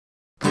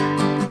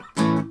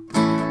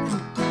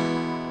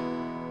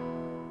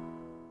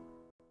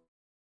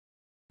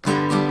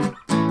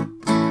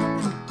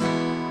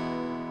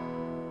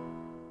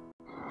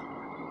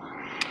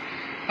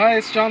Hi,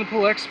 it's John the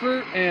Pool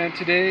Expert, and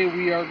today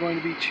we are going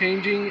to be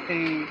changing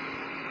a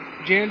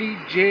Jandy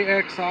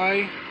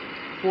JXI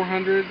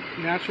 400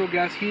 natural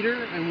gas heater,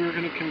 and we're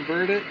going to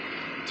convert it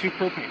to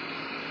propane.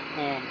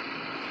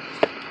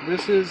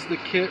 This is the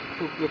kit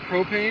for the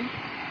propane.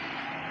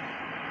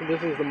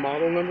 This is the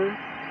model number.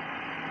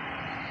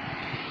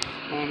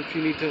 If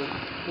you need to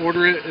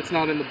order it, it's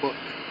not in the book.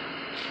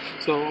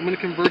 So I'm going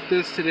to convert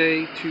this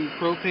today to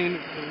propane,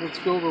 and let's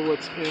go over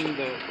what's in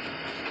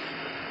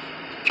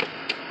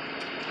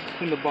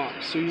the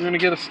box. So you're going to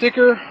get a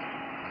sticker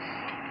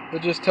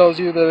that just tells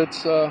you that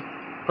it's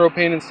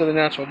propane instead of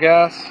natural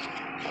gas.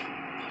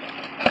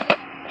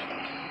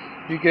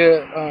 You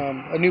get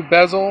a new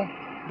bezel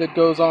that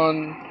goes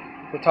on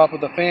the top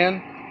of the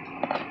fan.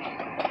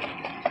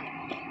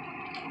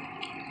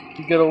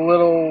 You get a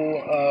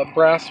little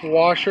brass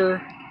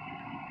washer,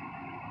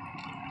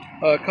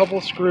 a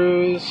couple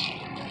screws,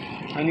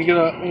 and you get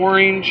an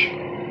orange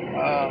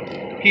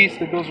piece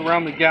that goes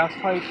around the gas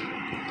pipe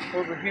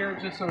over here,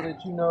 just so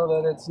that you know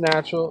that it's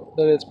natural,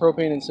 that it's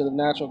propane instead of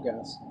natural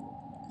gas.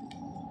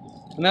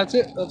 And that's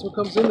it. That's what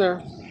comes in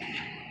there.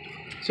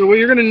 So what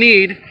you're going to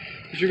need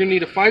is you're going to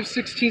need a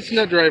 5/16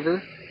 nut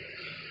driver.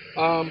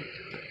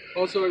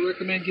 Also, I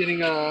recommend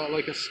getting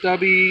like a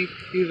stubby,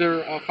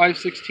 either a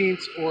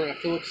 5/16 or a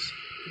Phillips,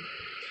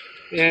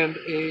 and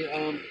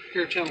a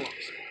pair of channel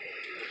locks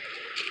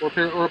or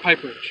a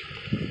pipe wrench.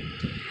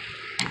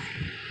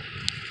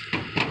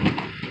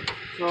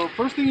 So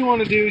first thing you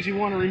want to do is you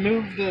want to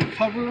remove the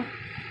cover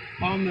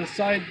on the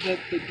side that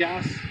the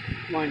gas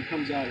line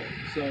comes out of.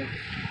 So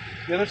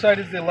the other side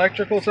is the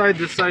electrical side,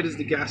 this side is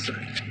the gas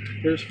side.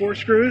 There's 4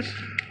 screws,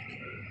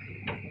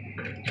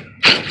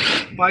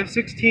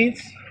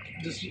 5/16.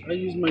 I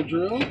use my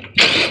drill.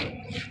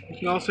 You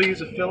can also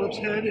use a Phillips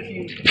head if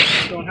you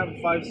don't have a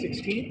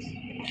 5/16.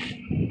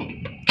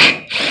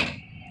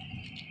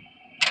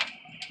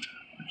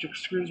 Put your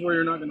screws where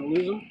you're not going to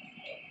lose them.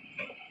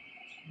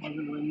 I'm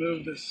going to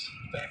remove this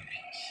back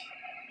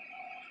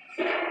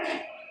piece.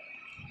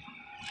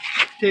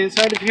 Okay,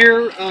 inside of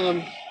here,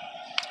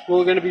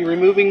 we're going to be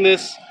removing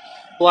this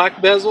black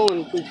bezel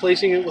and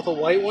replacing it with a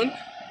white one.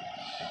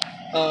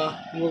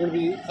 And we're going to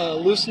be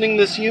loosening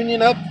this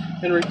union up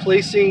and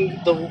replacing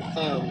the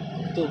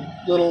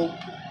little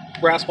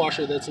brass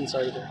washer that's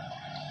inside of there.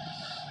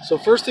 So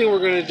first thing we're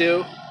going to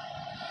do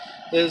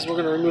is we're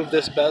going to remove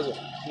this bezel,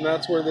 and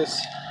that's where this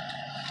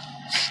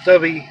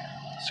stubby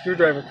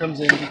screwdriver comes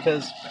in,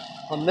 because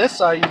on this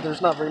side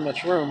there's not very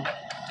much room,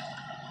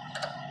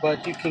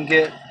 but you can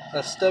get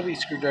a stubby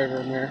screwdriver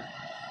in there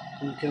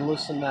and you can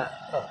loosen that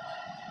up.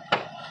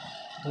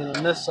 And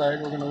on this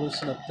side we're going to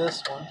loosen up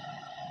this one.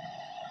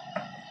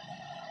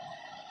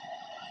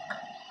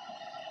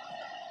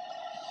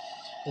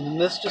 And then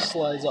this just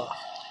slides off.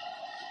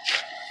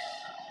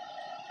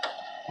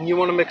 And you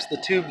want to mix the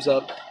tubes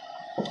up.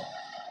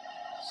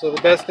 So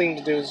the best thing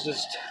to do is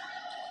just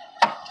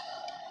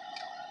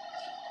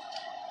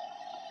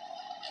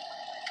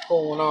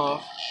pull one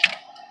off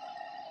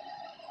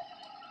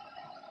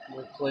and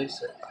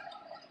replace it.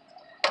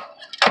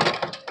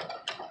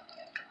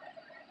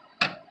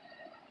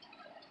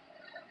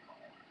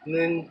 And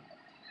then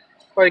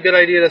probably a good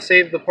idea to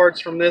save the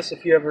parts from this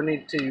if you ever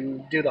need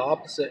to do the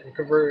opposite and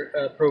convert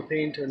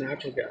propane to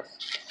natural gas.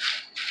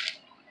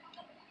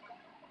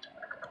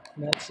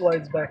 And that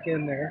slides back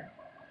in there.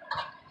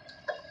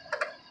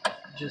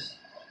 Just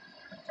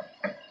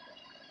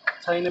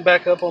tighten it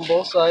back up on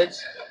both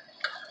sides.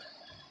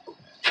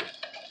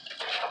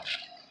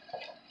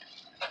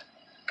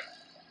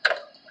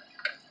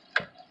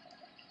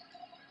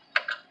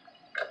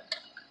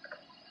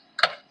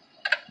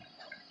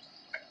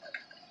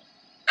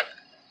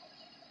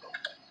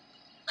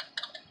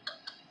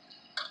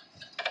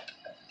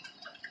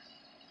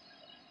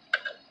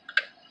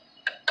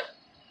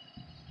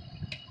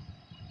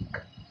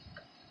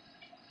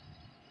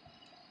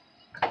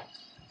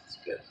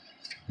 Good.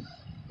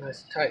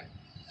 Nice and tight.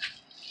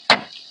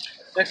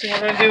 Next thing we're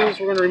going to do is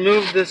we're going to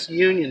remove this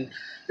union.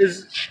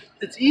 It's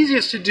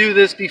easiest to do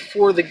this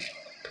before the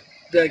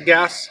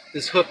gas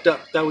is hooked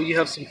up. That way you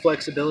have some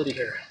flexibility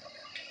here.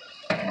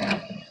 So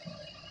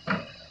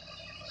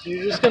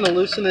you're just going to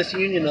loosen this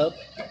union up.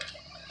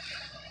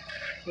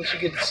 Once you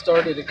get it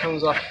started, it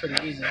comes off pretty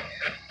easy.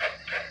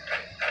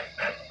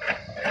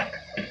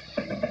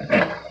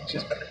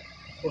 Just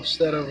push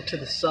that over to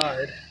the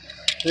side.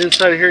 And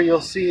inside of here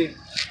you'll see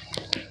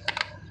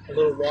a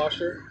little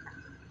washer.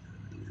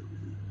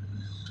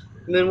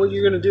 And then what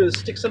you're going to do is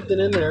stick something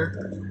in there,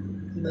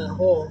 in that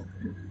hole,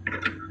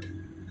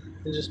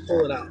 and just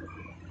pull it out.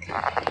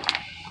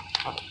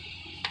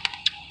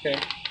 Okay.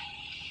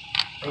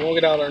 And we'll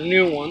get out our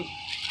new one.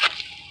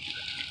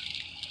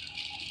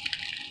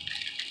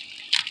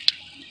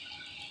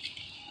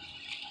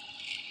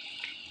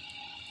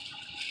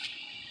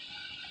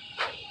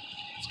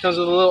 This comes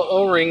with a little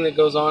O-ring that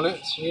goes on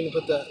it, so you're going to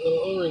put that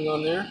little O-ring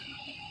on there.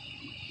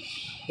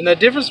 And the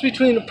difference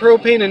between the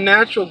propane and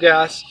natural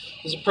gas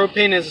is the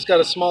propane it's got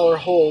a smaller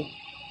hole,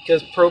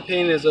 because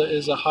propane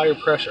is a higher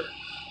pressure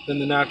than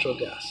the natural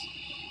gas.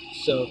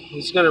 So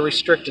it's going to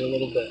restrict it a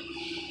little bit.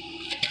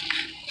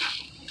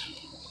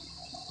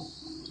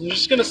 You're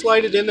just going to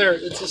slide it in there.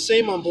 It's the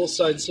same on both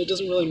sides, so it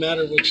doesn't really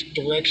matter which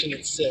direction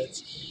it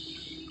sits.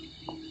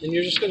 And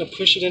you're just going to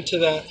push it into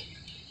that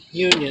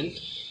union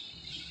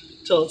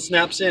until it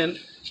snaps in.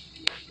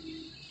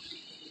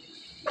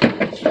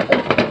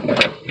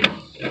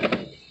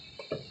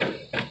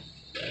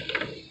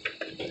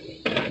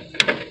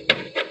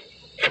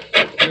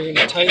 You're going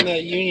to tighten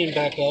that union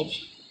back up.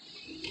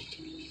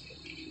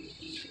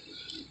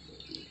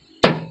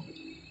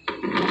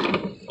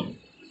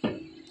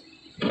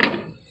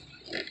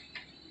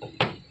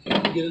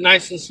 Get it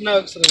nice and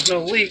snug so there's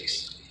no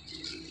leaks.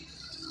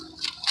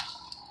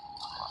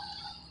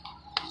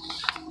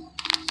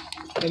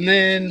 And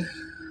then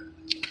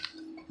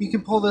you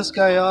can pull this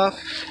guy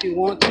off if you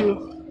want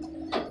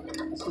to.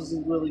 This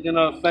isn't really going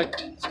to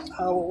affect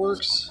how it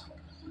works.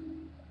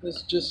 This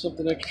is just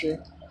something extra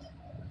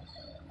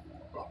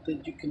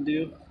that you can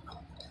do.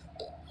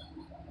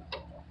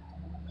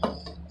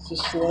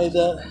 Just slide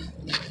that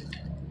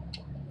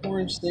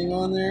orange thing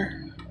on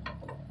there,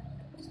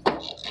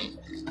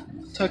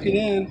 tuck it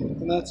in,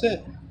 and that's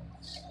it.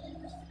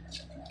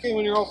 Okay,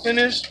 when you're all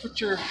finished,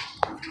 put your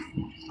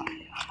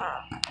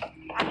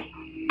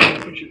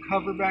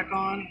cover back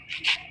on.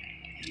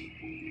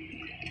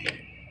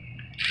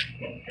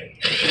 Put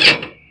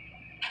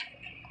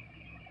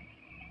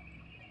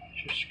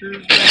your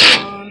screws back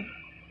on.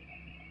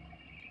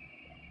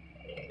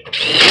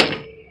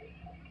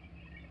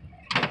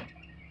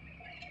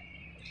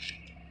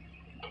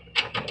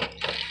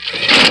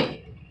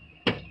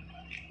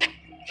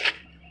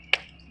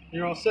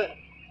 You're all set.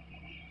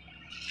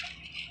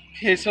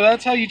 Okay, so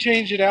that's how you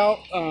change it out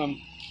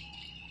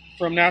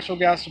from natural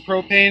gas to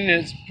propane.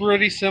 It's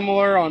pretty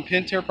similar on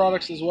Pentair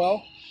products as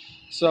well.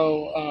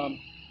 So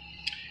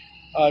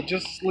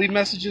just leave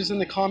messages in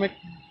the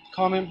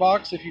comment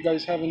box if you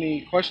guys have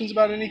any questions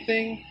about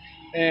anything,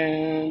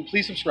 and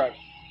please subscribe.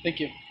 Thank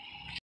you.